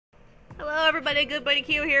Hello everybody, Good Buddy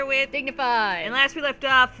Q here with Dignified. And last we left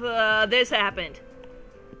off, this happened.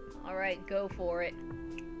 Alright, go for it.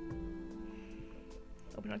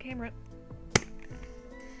 Open on camera.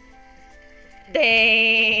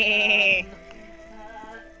 Dang!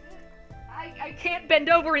 I can't bend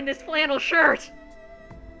over in this flannel shirt!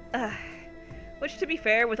 Which, to be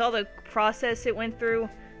fair, with all the process it went through,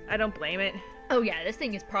 I don't blame it. Oh yeah, this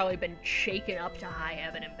thing has probably been shaken up to high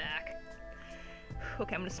heaven and back.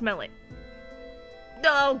 Okay, I'm gonna smell it.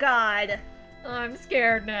 Oh god! I'm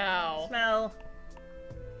scared now. Smell.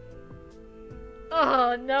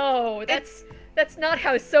 Oh no, that's not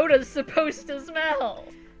how soda's supposed to smell.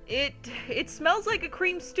 It smells like a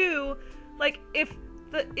cream stew. Like if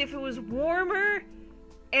it was warmer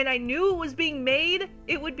and I knew it was being made,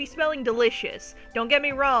 it would be smelling delicious. Don't get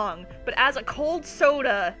me wrong, but as a cold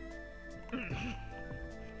soda,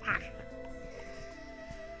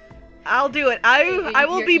 I'll do it. I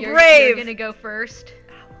will be brave. You're gonna go first.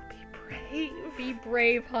 I will be brave. Be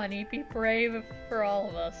brave, honey. Be brave for all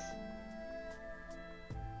of us.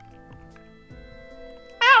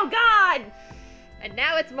 Oh God! And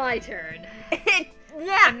now it's my turn.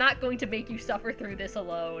 Yeah. I'm not going to make you suffer through this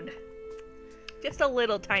alone. Just a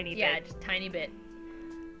little tiny bit. Yeah, just a tiny bit.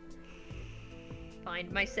 Find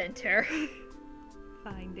my center.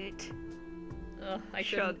 Find it. Ugh, I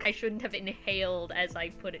shouldn't have inhaled as I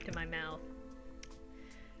put it to my mouth.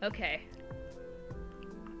 Okay.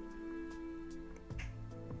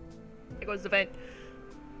 There goes the vent.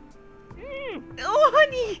 Oh,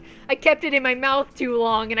 honey! I kept it in my mouth too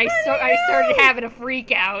long, and I started having a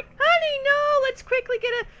freak out. Honey, no! Let's quickly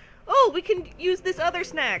get a... Oh, we can use this other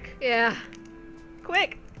snack. Yeah.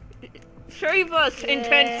 Quick! Save us,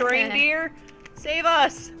 intense reindeer! Save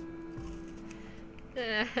us!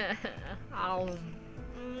 Ow.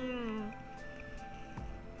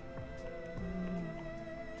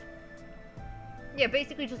 Yeah,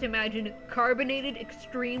 basically just imagine carbonated,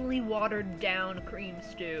 extremely watered down cream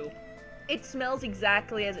stew. It smells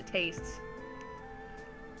exactly as it tastes.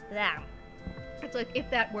 Yeah. It's like, if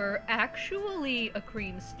that were actually a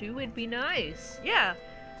cream stew, it'd be nice. Yeah.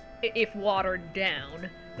 If watered down.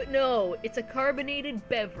 But no, it's a carbonated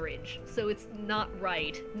beverage, so it's not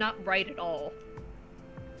right. Not right at all.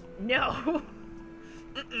 No.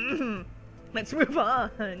 Let's move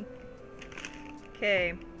on.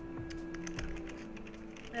 Okay.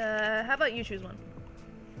 How about you choose one?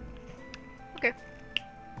 Okay.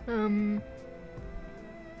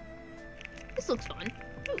 This looks fun.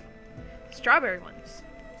 Ooh. Strawberry ones.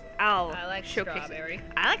 I like strawberry.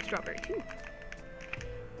 I like strawberry too.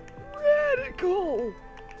 Radical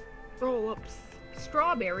roll-ups.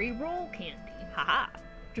 Strawberry roll candy. Haha.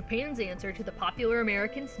 Japan's answer to the popular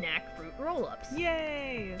American snack fruit roll-ups.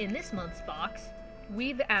 Yay! In this month's box,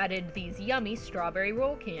 we've added these yummy strawberry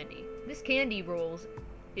roll candy. This candy rolls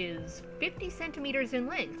is 50 centimeters in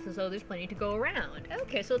length, so there's plenty to go around.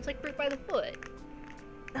 Okay, so it's like fruit by the foot.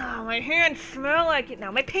 Oh, my hands smell like it now.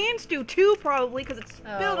 My pants do too, probably, because it's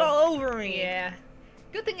spilled all over me. Yeah.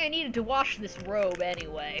 Good thing I needed to wash this robe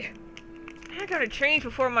anyway. I gotta change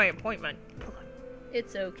before my appointment.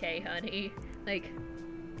 It's okay, honey. Like,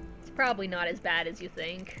 it's probably not as bad as you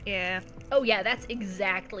think. Yeah. Oh yeah, that's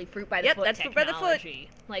exactly fruit by the foot that's technology. fruit by the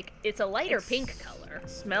foot. Like, it's a lighter pink color. It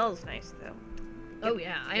smells nice, though. Oh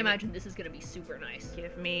yeah, I imagine this is gonna be super nice.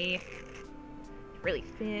 Give me... really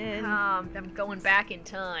thin. I'm going back in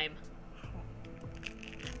time.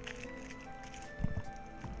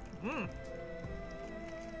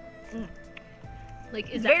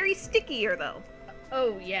 Like, is that... very stickier, though.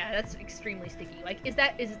 Oh yeah, that's extremely sticky. Like, is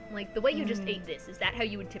like, the way you just ate this, is that how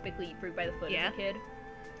you would typically eat fruit by the foot as a kid?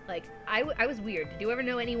 Like, I was weird. Did you ever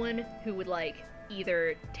know anyone who would, like,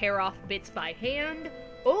 either tear off bits by hand,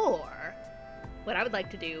 or what I would like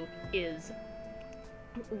to do is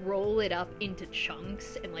roll it up into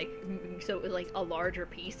chunks and, like, so it was like a larger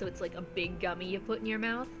piece, so it's like a big gummy you put in your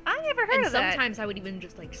mouth. I never heard of that. And sometimes I would even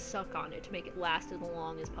just, like, suck on it to make it last as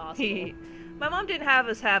long as possible. My mom didn't have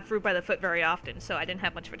us have fruit by the foot very often, so I didn't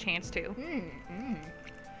have much of a chance to.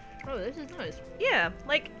 Oh, this is nice. Yeah,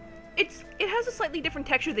 like, it has a slightly different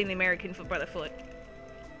texture than the American fruit by the foot.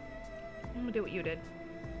 I'm gonna do what you did.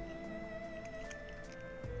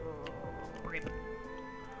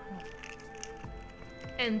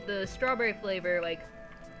 And the strawberry flavor, like,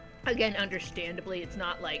 again, understandably, it's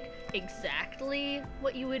not, like, exactly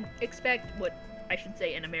what you would expect, what I should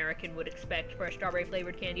say an American would expect for a strawberry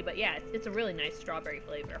flavored candy, but yeah, it's a really nice strawberry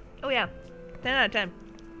flavor. Oh yeah, 10 out of 10.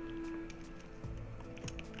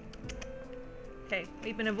 Okay,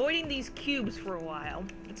 we've been avoiding these cubes for a while.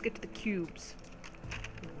 Let's get to the cubes.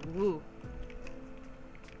 Ooh.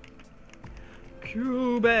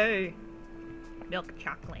 Cube! Milk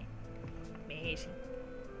chocolate. Amazing.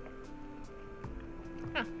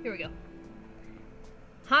 Ah, here we go.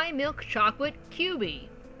 High Milk Chocolate Cubie.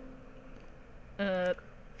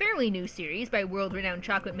 Fairly new series by world-renowned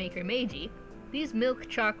chocolate maker Meiji. These milk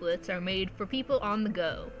chocolates are made for people on the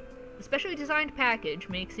go. The specially designed package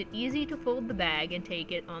makes it easy to fold the bag and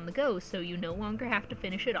take it on the go, so you no longer have to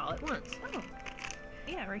finish it all at once. Oh.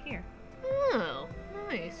 Yeah, right here. Oh,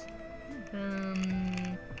 nice.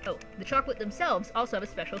 Oh, the chocolate themselves also have a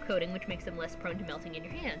special coating which makes them less prone to melting in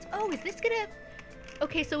your hands. Oh, is this gonna...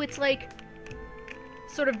 Okay, so it's like...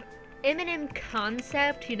 sort of M&M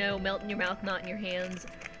concept, you know, melt in your mouth, not in your hands.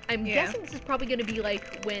 I'm guessing this is probably gonna be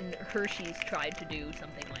like when Hershey's tried to do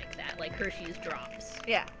something like that, like Hershey's Drops.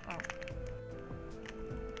 Yeah. Oh.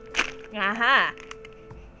 Aha!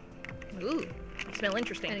 Ooh, they smell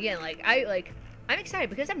interesting. And again, I'm excited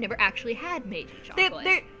because I've never actually had Meiji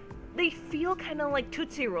chocolate. They feel kind of like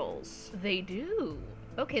Tootsie Rolls. They do.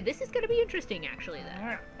 Okay, this is gonna be interesting, actually,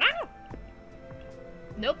 then. Ah!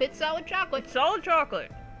 Nope, it's solid chocolate. Solid chocolate.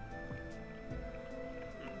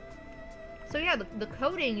 So yeah, the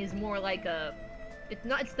coating is more like a... It's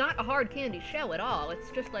not a hard candy shell at all. It's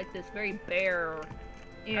just like this very bare...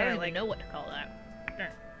 Yeah, I don't even know what to call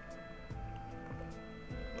that.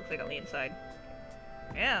 Looks like on the inside.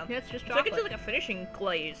 Yeah. Yeah, it's just It's chocolate. like it's like a finishing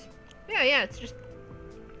glaze. Yeah, it's just...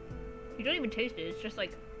 You don't even taste it. It's just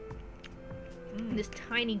like this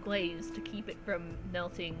tiny glaze to keep it from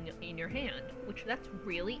melting in your hand, which that's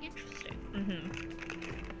really interesting.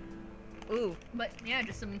 Mm-hmm. Ooh. But yeah,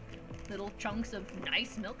 just some little chunks of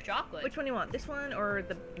nice milk chocolate. Which one do you want? This one or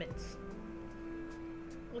the mints?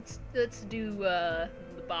 Let's do the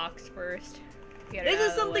box first.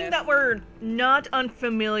 This is something that we're not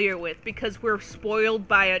unfamiliar with because we're spoiled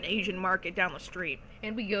by an Asian market down the street.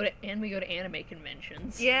 And we go to anime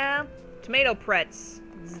conventions. Yeah, tomato pretz.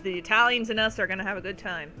 The Italians and us are gonna have a good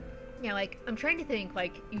time. Yeah, like I'm trying to think.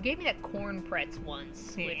 Like you gave me that corn pretz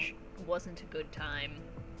once, which wasn't a good time.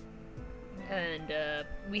 And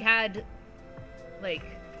we had like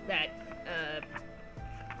that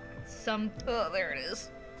some. Oh, there it is.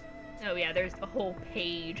 Oh yeah, there's a whole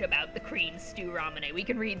page about the cream stew ramen. We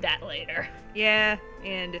can read that later. Yeah,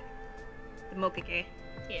 and the mokake.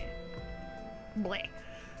 Yeah. Bleh.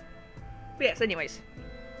 But yes, anyways.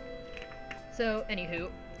 So, anywho.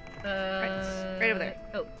 Right over there.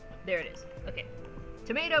 Oh, there it is. Okay.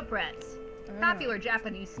 Tomato pretz. Popular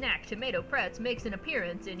Japanese snack tomato pretz makes an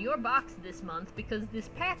appearance in your box this month because this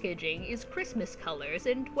packaging is Christmas colors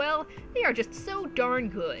and, well, they are just so darn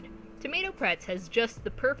good. Tomato pretz has just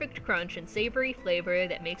the perfect crunch and savory flavor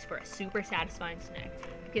that makes for a super satisfying snack.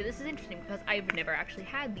 Okay, this is interesting because I've never actually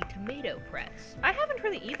had the tomato pretz. I haven't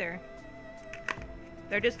really either.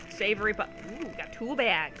 They're just savory, but ooh, got 2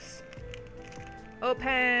 bags.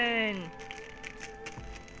 Open.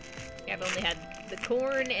 Yeah, I've only had the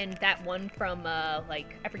corn and that one from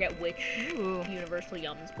like I forget which Universal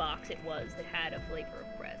Yums box it was that had a flavor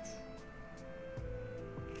of breads.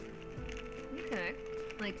 Okay,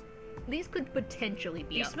 like these could potentially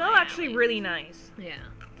be. They up smell my actually alley. really nice. Yeah.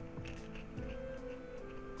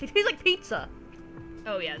 It tastes like pizza.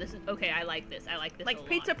 Oh yeah, this is okay. I like this. I like this. Like a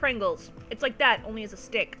pizza lot. Pringles. It's like that, only as a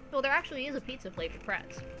stick. Well, there actually is a pizza flavored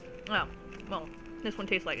pretz. Oh, well, this one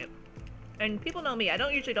tastes like it. And people know me. I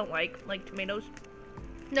usually don't like tomatoes.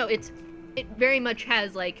 No, it very much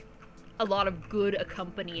has like a lot of good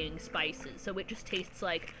accompanying spices, so it just tastes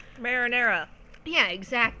like marinara. Yeah,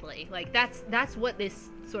 exactly. Like that's what this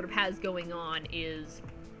sort of has going on is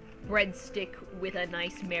breadstick with a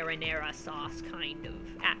nice marinara sauce kind of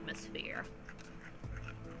atmosphere.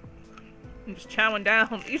 I'm just chowing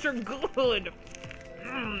down. These are good.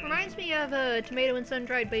 Reminds me of tomato and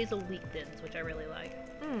sun-dried basil wheat thins, which I really like.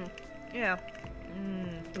 Yeah.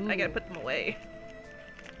 I gotta put them away.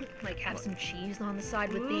 Like have some cheese on the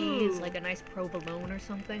side with these, like a nice provolone or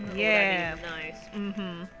something. Yeah. Oh, that'd be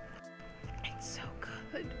nice. It's so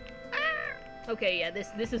good. Okay, yeah,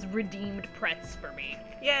 this is redeemed pretz for me.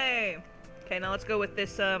 Yay! Okay, now let's go with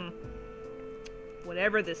this,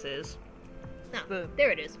 whatever this is. Oh,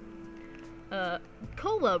 there it is.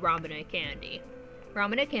 Cola ramune candy.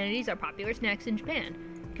 Ramune candies are popular snacks in Japan.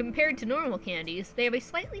 Compared to normal candies, they have a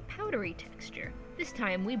slightly powdery texture. This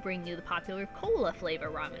time, we bring you the popular cola flavor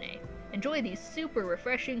ramune. Enjoy these super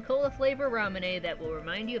refreshing cola flavor ramune that will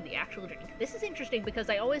remind you of the actual drink. This is interesting because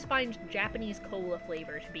I always find Japanese cola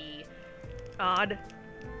flavor to be odd.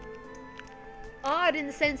 Odd in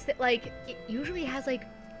the sense that, like, it usually has, like,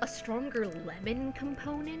 a stronger lemon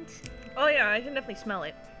component. Oh yeah, I can definitely smell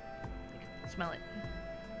it. Smell it.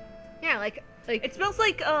 Yeah, like it smells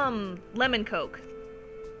like lemon Coke.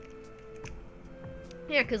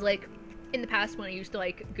 Yeah, because like in the past when I used to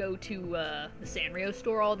like go to the Sanrio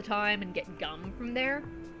store all the time and get gum from there,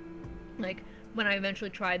 like when I eventually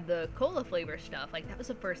tried the cola flavor stuff, like that was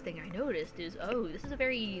the first thing I noticed is, oh, this is a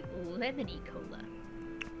very lemony cola.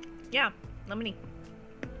 Yeah, lemony.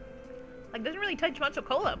 Like, doesn't really taste much of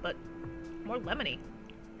cola, but more lemony.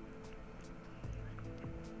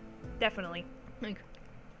 Definitely. Like,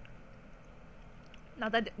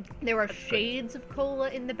 not that there are shades of cola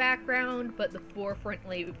in the background, but the forefront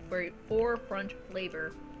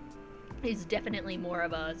flavor is definitely more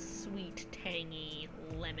of a sweet, tangy,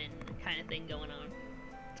 lemon kind of thing going on.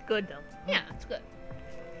 It's good though. Yeah, it's good.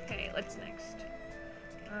 Okay, what's next?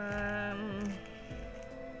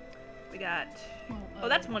 We got. Oh,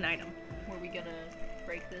 that's one item. Were we gonna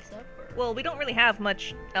break this up? Or? Well, we don't really have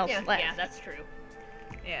much else left. Yeah, that's true.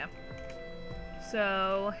 Yeah.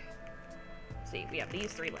 So, let's see. We have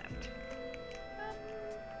these 3 left.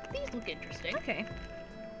 These look interesting. Okay.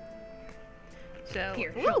 So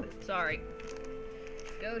here, sorry.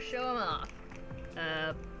 Go show them off.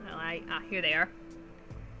 Here they are.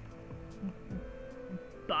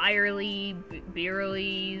 Byerly's,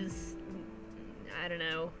 I don't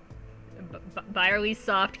know. Byerly's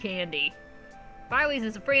soft candy. Byerly's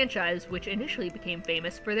is a franchise which initially became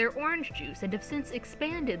famous for their orange juice and have since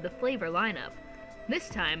expanded the flavor lineup. This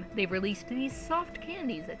time, they've released these soft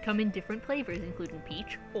candies that come in different flavors, including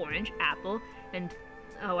peach, orange, apple, and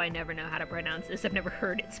oh, I never know how to pronounce this. I've never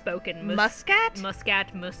heard it spoken. Muscat?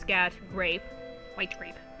 Muscat, grape. White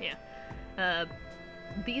grape. Yeah.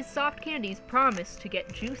 These soft candies promise to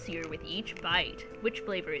get juicier with each bite. Which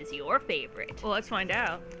flavor is your favorite? Well, let's find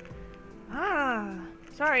out.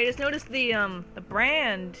 Sorry, I just noticed the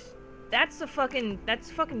brand. That's a fucking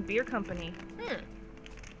beer company.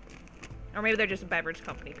 Or maybe they're just a beverage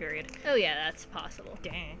company, period. Oh yeah, that's possible.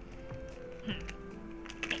 Dang.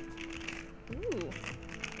 Ooh.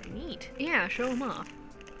 Neat. Yeah, show them off.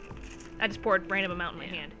 I just poured a random amount in my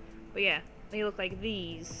hand. But yeah, they look like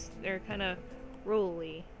these. They're kind of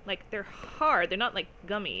rolly. Like, they're hard. They're not, like,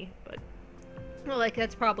 gummy, but... Well, like,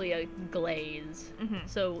 that's probably a glaze. Mm-hmm.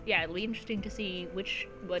 So, yeah, it'll be interesting to see which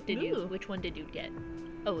one did you get?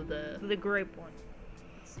 Oh, the grape one.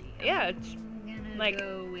 Let's see. Yeah, it's gonna like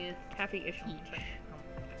go with taffy-ish. peach.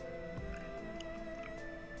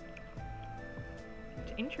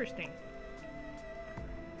 It's interesting.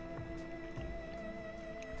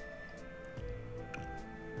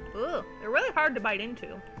 Ugh, they're really hard to bite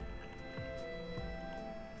into.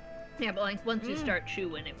 Yeah, but like once you start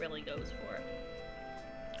chewing, it really goes for it.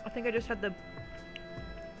 I think I just had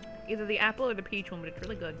either the apple or the peach one, but it's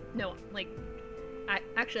really good. No, like, I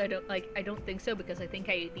don't think so because I think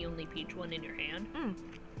I ate the only peach one in your hand.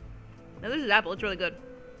 Now this is apple. It's really good.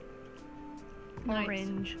 Nice.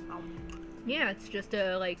 Orange. Yeah, it's just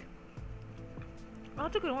a like. Oh,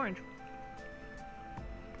 it's a good orange.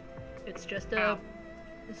 It's just a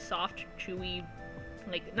soft, chewy,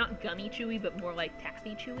 like not gummy chewy, but more like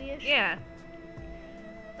taffy chewy-ish. Yeah.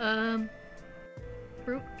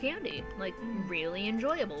 Fruit candy, like really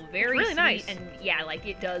enjoyable, very really sweet, nice, and yeah, like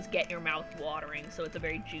it does get your mouth watering, so it's a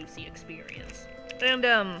very juicy experience. And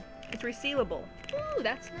it's resealable. Ooh,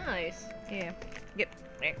 that's nice. Yeah. Yep.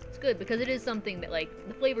 There. It's good because it is something that like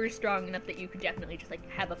the flavor is strong enough that you could definitely just like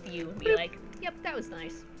have a few and be like, yep, that was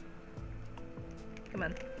nice. Come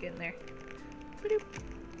on, get in there. Ba-doop.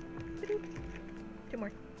 Ba-doop. 2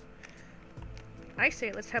 more. I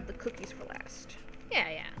say let's have the cookies for last. Yeah,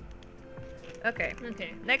 yeah. Okay.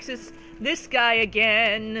 Okay. Next is this guy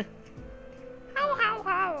again.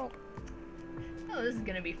 How. Oh, this is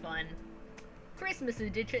gonna be fun. Christmas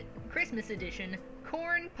edition,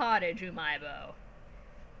 corn pottage umaibo.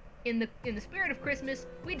 In the spirit of Christmas,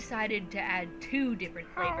 we decided to add 2 different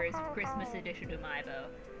flavors of Christmas edition umaibo.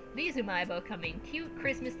 These umaibo come in cute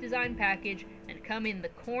Christmas design package and come in the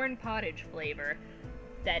corn pottage flavor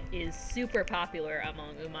that is super popular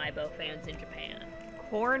among umaibo fans in Japan.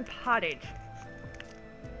 Corn pottage.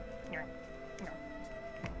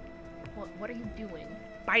 What are you doing?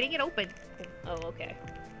 Biting it open. Oh, okay.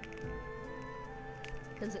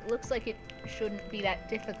 Because it looks like it shouldn't be that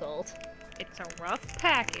difficult. It's a rough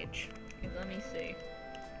package. Let me see.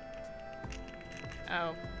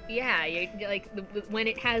 Oh. Yeah, like when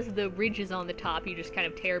it has the ridges on the top, you just kind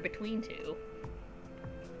of tear between 2.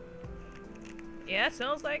 Yeah, it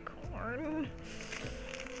smells like corn.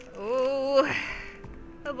 Oh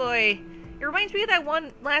boy. It reminds me of that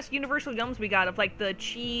one last Universal Gums we got of like the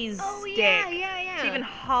cheese stick. Yeah. It's even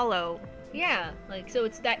hollow. Yeah, like so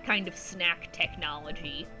it's that kind of snack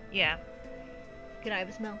technology. Yeah. Can I have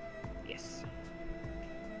a smell? Yes.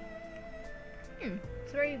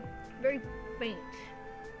 It's very, very faint.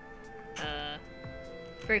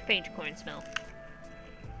 Very faint corn smell.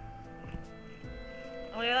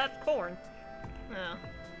 Oh yeah, that's corn. Oh.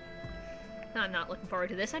 I'm not looking forward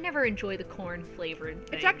to this. I never enjoy the corn flavored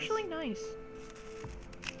things. It's actually nice.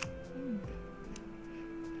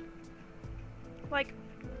 Like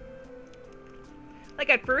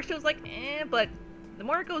at first it was like, eh, but the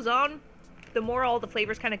more it goes on, the more all the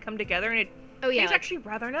flavors kind of come together, and it tastes actually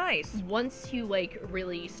rather nice. Once you, like,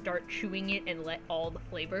 really start chewing it and let all the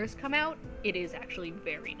flavors come out, it is actually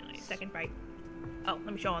very nice. Second bite. Oh,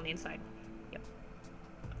 let me show on the inside. Yep.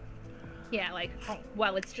 Yeah, like,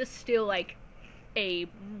 while it's just still, like, a,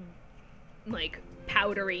 like,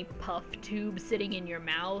 powdery puff tube sitting in your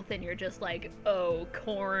mouth, and you're just like, oh,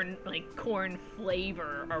 corn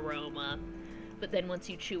flavor aroma. But then once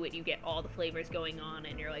you chew it, you get all the flavors going on,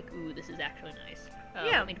 and you're like, ooh, this is actually nice.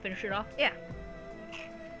 Yeah. Want me to finish it off? Yeah.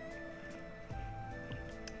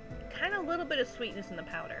 Kind of a little bit of sweetness in the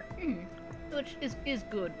powder. Which is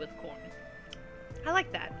good with corn. I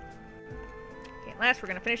like that. Okay, last we're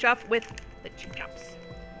gonna finish off with the chip chops.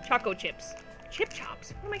 Choco chips. Chip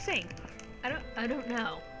chops? What am I saying? I don't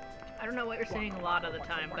know. I don't know what you're saying a lot of the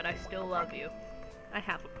time, but I still love you. I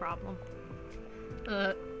have a problem.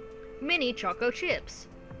 Mini Choco Chips.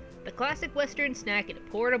 The classic Western snack in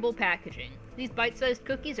portable packaging. These bite-sized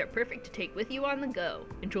cookies are perfect to take with you on the go.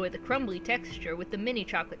 Enjoy the crumbly texture with the mini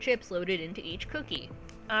chocolate chips loaded into each cookie.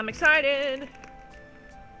 I'm excited!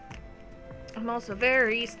 I'm also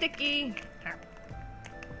very sticky.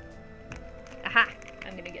 Aha!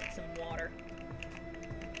 I'm gonna get some water.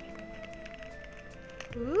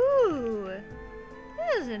 Ooh!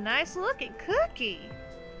 This is a nice looking cookie.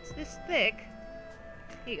 It's this thick.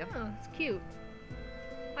 Here you go. Oh, it's cute.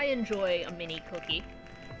 I enjoy a mini cookie.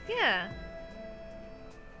 Yeah.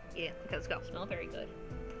 Yeah, okay, let's go. Smell very good.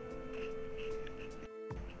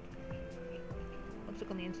 Let's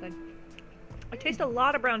look on the inside. I taste a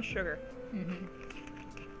lot of brown sugar.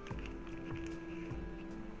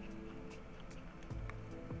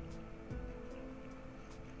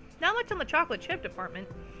 Not much on the chocolate chip department.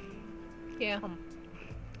 Yeah.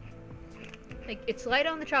 Like, it's light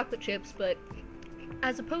on the chocolate chips, but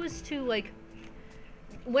as opposed to, like,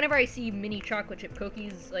 whenever I see mini chocolate chip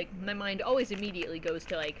cookies, like, my mind always immediately goes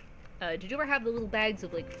to, like, did you ever have the little bags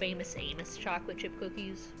of, like, Famous Amos chocolate chip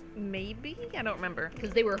cookies? Maybe? I don't remember. Because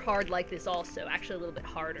they were hard like this also, actually a little bit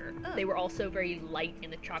harder. Oh. They were also very light in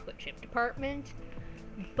the chocolate chip department.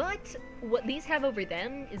 But what these have over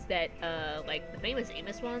them is that, like, the Famous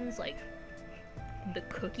Amos ones, like, the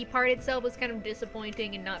cookie part itself was kind of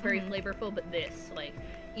disappointing and not very flavorful, but this, like,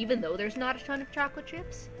 even though there's not a ton of chocolate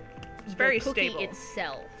chips, it's very the cookie stable.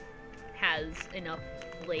 Itself has enough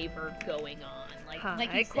flavor going on. Like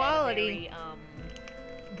high you said, quality.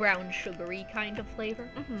 Very, brown sugary kind of flavor.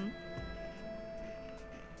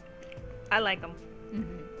 I like them.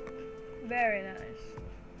 Very nice.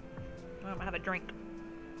 I'm gonna have a drink.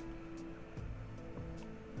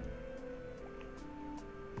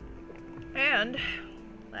 And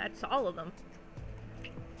that's all of them.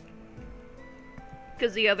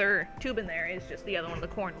 Because the other tube in there is just the other one, the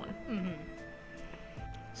corn one.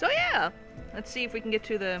 So yeah, let's see if we can get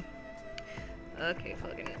to the... Okay,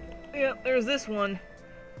 fucking... Yeah, there's this one.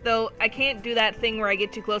 Though, I can't do that thing where I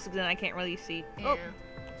get too close because then I can't really see. Yeah. Oh,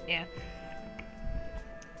 yeah.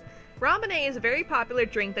 Ramune is a very popular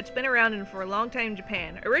drink that's been around for a long time in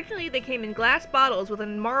Japan. Originally, they came in glass bottles with a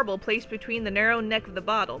marble placed between the narrow neck of the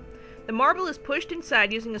bottle. The marble is pushed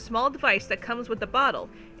inside using a small device that comes with the bottle.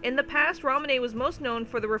 In the past, Ramune was most known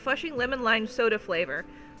for the refreshing lemon-lime soda flavor,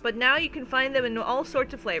 but now you can find them in all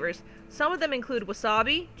sorts of flavors. Some of them include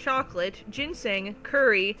wasabi, chocolate, ginseng,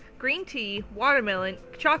 curry, green tea, watermelon,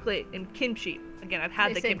 chocolate, and kimchi. Again, I've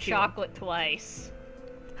had the kimchi. I said chocolate twice.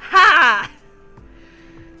 Ha!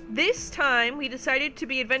 This time, we decided to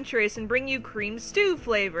be adventurous and bring you cream stew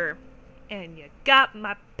flavor. And you got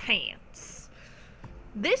my pants.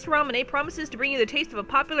 This Ramune promises to bring you the taste of a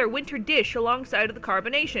popular winter dish alongside of the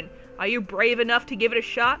carbonation. Are you brave enough to give it a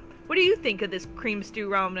shot? What do you think of this cream stew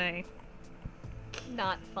Ramune?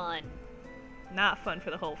 Not fun. Not fun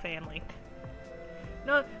for the whole family.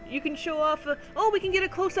 No, you can show off. Oh, we can get a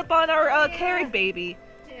close up on our carrot baby.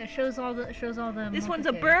 Yeah, shows all the. This one's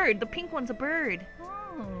a bird. The pink one's a bird.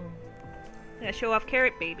 Oh. Yeah, show off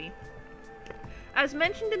carrot baby. As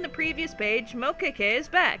mentioned in the previous page, Mokeke is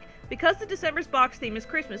back. Because the December's box theme is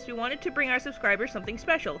Christmas, we wanted to bring our subscribers something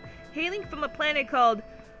special. Hailing from a planet called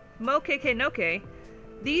Mokeke Noke,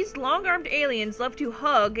 these long-armed aliens love to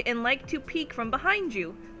hug and like to peek from behind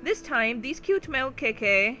you. This time, these cute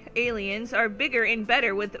Mokeke aliens are bigger and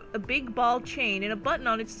better with a big ball chain and a button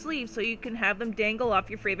on its sleeve so you can have them dangle off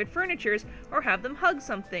your favorite furnitures or have them hug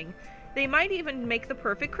something. They might even make the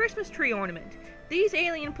perfect Christmas tree ornament. These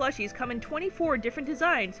alien plushies come in 24 different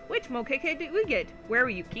designs. Which mokeke did we get? Where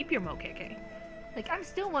will you keep your mokeke? Like, I'm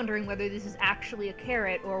still wondering whether this is actually a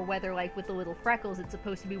carrot or whether, like, with the little freckles, it's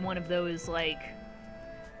supposed to be one of those, like,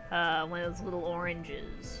 one of those little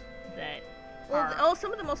oranges that are... Well,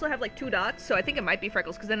 some of them also have, like, 2 dots, so I think it might be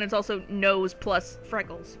freckles, because then it's also nose plus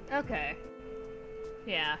freckles. Okay.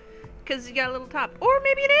 Yeah. Because you got a little top. Or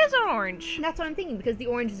maybe it is orange! That's what I'm thinking, because the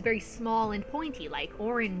orange is very small and pointy, like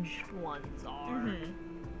orange ones are. Mm-hmm.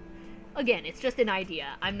 Again, it's just an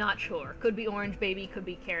idea. I'm not sure. Could be orange baby, could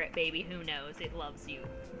be carrot baby, who knows? It loves you.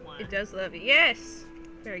 One. It does love you. Yes!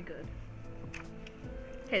 Very good.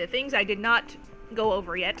 Okay, the things I did not go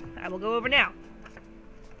over yet, I will go over now.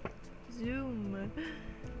 Zoom.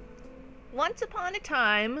 Once upon a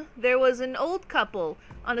time, there was an old couple.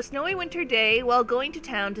 On a snowy winter day, while going to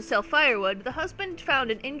town to sell firewood, the husband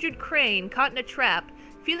found an injured crane caught in a trap.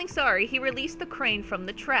 Feeling sorry, he released the crane from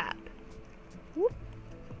the trap. Whoop.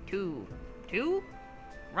 Two.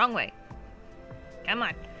 Wrong way. Come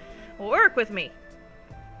on. Work with me.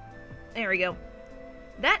 There we go.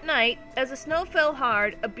 That night, as the snow fell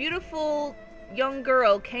hard, a beautiful young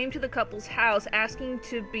girl came to the couple's house asking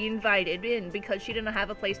to be invited in because she didn't have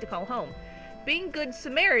a place to call home. Being good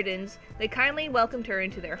Samaritans, they kindly welcomed her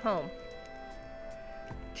into their home.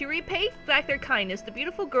 To repay back their kindness, the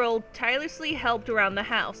beautiful girl tirelessly helped around the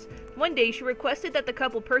house. One day, she requested that the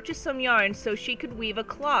couple purchase some yarn so she could weave a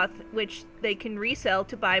cloth which they can resell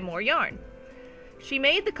to buy more yarn. She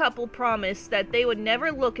made the couple promise that they would never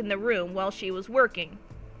look in the room while she was working.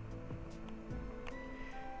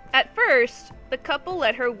 At first, the couple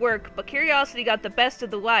let her work, but curiosity got the best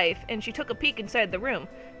of the wife, and she took a peek inside the room.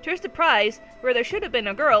 To her surprise, where there should have been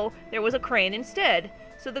a girl, there was a crane instead.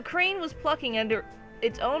 So the crane was plucking under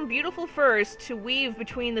its own beautiful furs to weave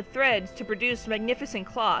between the threads to produce magnificent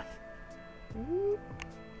cloth.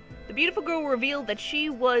 The beautiful girl revealed that she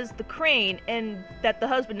was the crane and that the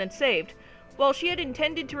husband had saved. While she had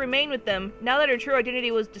intended to remain with them, now that her true identity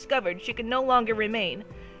was discovered, she could no longer remain.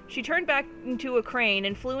 She turned back into a crane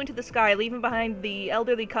and flew into the sky, leaving behind the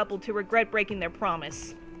elderly couple to regret breaking their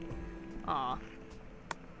promise. Aw.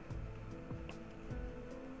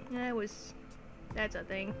 That's a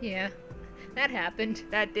thing. Yeah. That happened.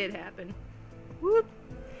 That did happen. Whoop.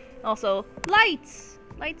 Also, lights!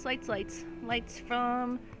 Lights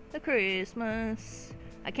from the Christmas.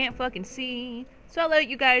 I can't fucking see, so I'll let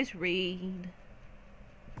you guys read.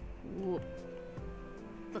 Whoop.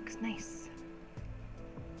 Looks nice.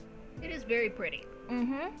 It is very pretty.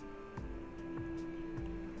 Mm-hmm.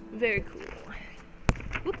 Very cool.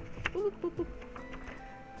 Whoop, whoop, whoop, whoop.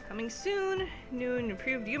 Coming soon, new and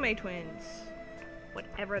improved Yume twins.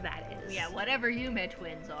 Whatever that is. Yeah, whatever Yume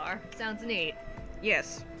twins are. Sounds neat.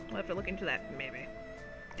 Yes. We'll have to look into that, maybe.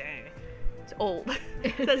 Dang. It's old.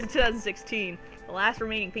 It says 2016. The last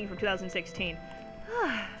remaining thing from 2016.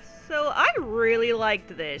 So, I really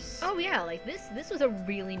liked this. Oh yeah, like, this was a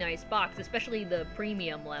really nice box, especially the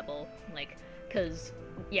premium level. Like, cause,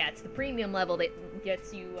 yeah, it's the premium level that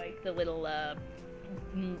gets you, like, the little,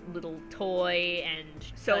 little toy and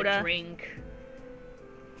soda. A drink.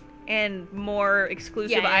 And more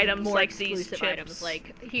exclusive items more like exclusive these chips. Items.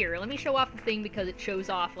 Like, here, let me show off the thing because it shows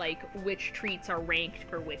off, like, which treats are ranked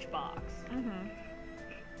for which box. Mm-hmm.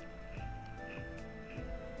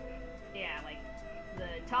 Yeah, like, the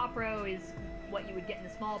top row is what you would get in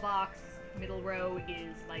the small box. Middle row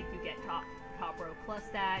is, like, you get top row plus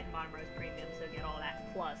that, and bottom row is premium, so you get all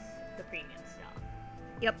that plus the premium stuff.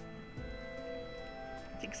 Yep.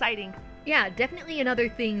 It's exciting. Yeah, definitely another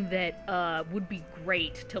thing that would be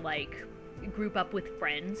great to, like, group up with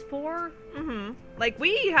friends for. Mm-hmm. Like,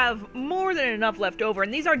 we have more than enough left over,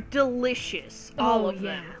 and these are delicious. All of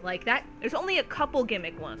them. Like, that... There's only a couple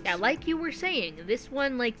gimmick ones. Yeah, like you were saying, this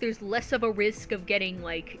one, like, there's less of a risk of getting,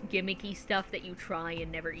 like, gimmicky stuff that you try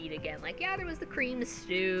and never eat again. Like, yeah, there was the cream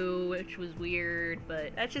stew, which was weird,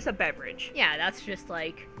 but... That's just a beverage. Yeah, that's just,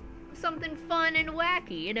 like, something fun and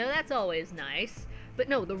wacky, you know? That's always nice. But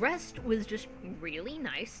no, the rest was just really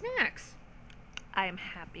nice snacks. I am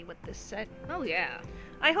happy with this set. Oh, yeah.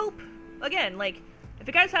 I hope, again, like, if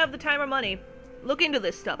you guys have the time or money, look into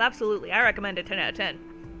this stuff. Absolutely. I recommend it 10 out of 10.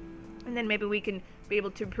 And then maybe we can be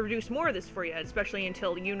able to produce more of this for you, especially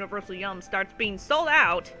until Universal Yum starts being sold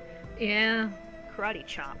out. Yeah. Karate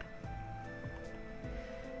chop.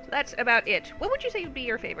 So that's about it. What would you say would be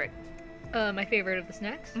your favorite? My favorite of the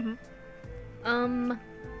snacks? Mm-hmm.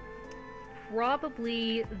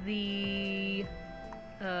 Probably the,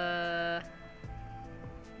 I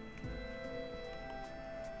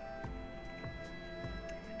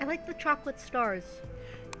like the chocolate stars.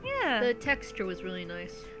 Yeah. The texture was really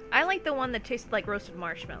nice. I like the one that tasted like roasted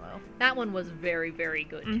marshmallow. That one was very, very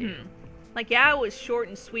good, too. Like, yeah, it was short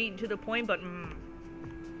and sweet and to the point, but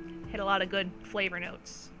hit a lot of good flavor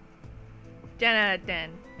notes. 10 out of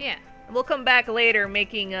 10. Yeah. We'll come back later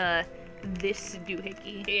making, this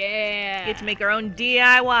doohickey. Yeah. Get to make our own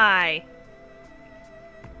DIY.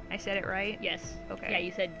 I said it right? Yes. Okay. Yeah,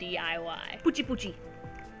 you said DIY. Poochie poochie.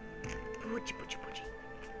 Poochie poochie poochie.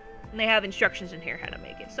 And they have instructions in here how to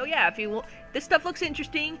make it. So yeah, if you will, this stuff looks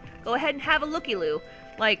interesting, go ahead and have a looky-loo.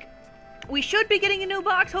 Like, we should be getting a new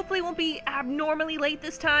box. Hopefully it won't be abnormally late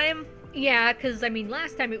this time. Yeah, because, I mean,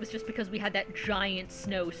 last time it was just because we had that giant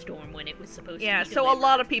snowstorm when it was supposed to be Yeah, so delivered. a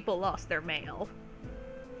lot of people lost their mail.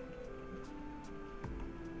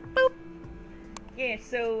 Boop. Yeah,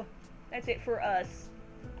 so that's it for us.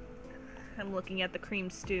 I'm looking at the cream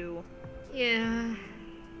stew. Yeah,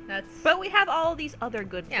 that's... But we have all these other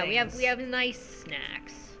good things. Yeah, we have nice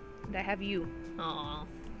snacks. And I have you. Aw.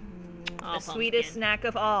 The sweetest snack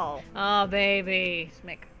of all. Oh, baby.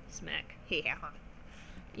 Smack. Smack. Yeah.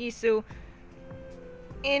 Isu.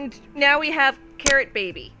 And now we have Carrot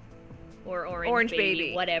Baby. Or Orange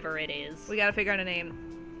baby, whatever it is. We gotta figure out a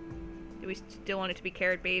name. Do we still want it to be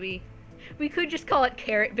Carrot Baby? We could just call it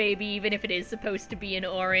Carrot Baby, even if it is supposed to be an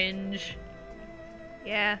orange.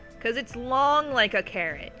 Yeah, because it's long like a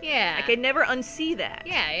carrot. Yeah. I could never unsee that.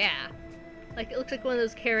 Yeah. Like, it looks like one of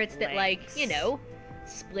those carrots that, like, Legs. you know,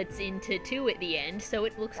 splits into two at the end, so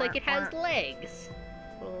it looks like it has legs.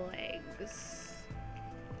 Legs.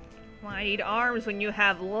 Why need arms when you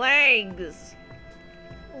have legs?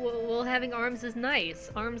 Well, having arms is nice.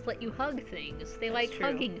 Arms let you hug things. They like true.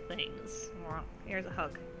 hugging things. Well, here's a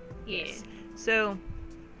hug. Yeah. Yes. So,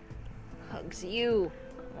 hugs you.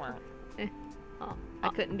 Wow. Oh, I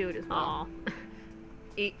couldn't do it as well.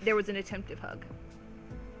 There was an attempted hug.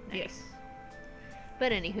 Nice. Yes.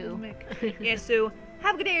 But anywho. Yeah, so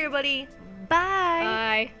have a good day, everybody.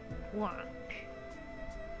 Bye. Bye. Mwah.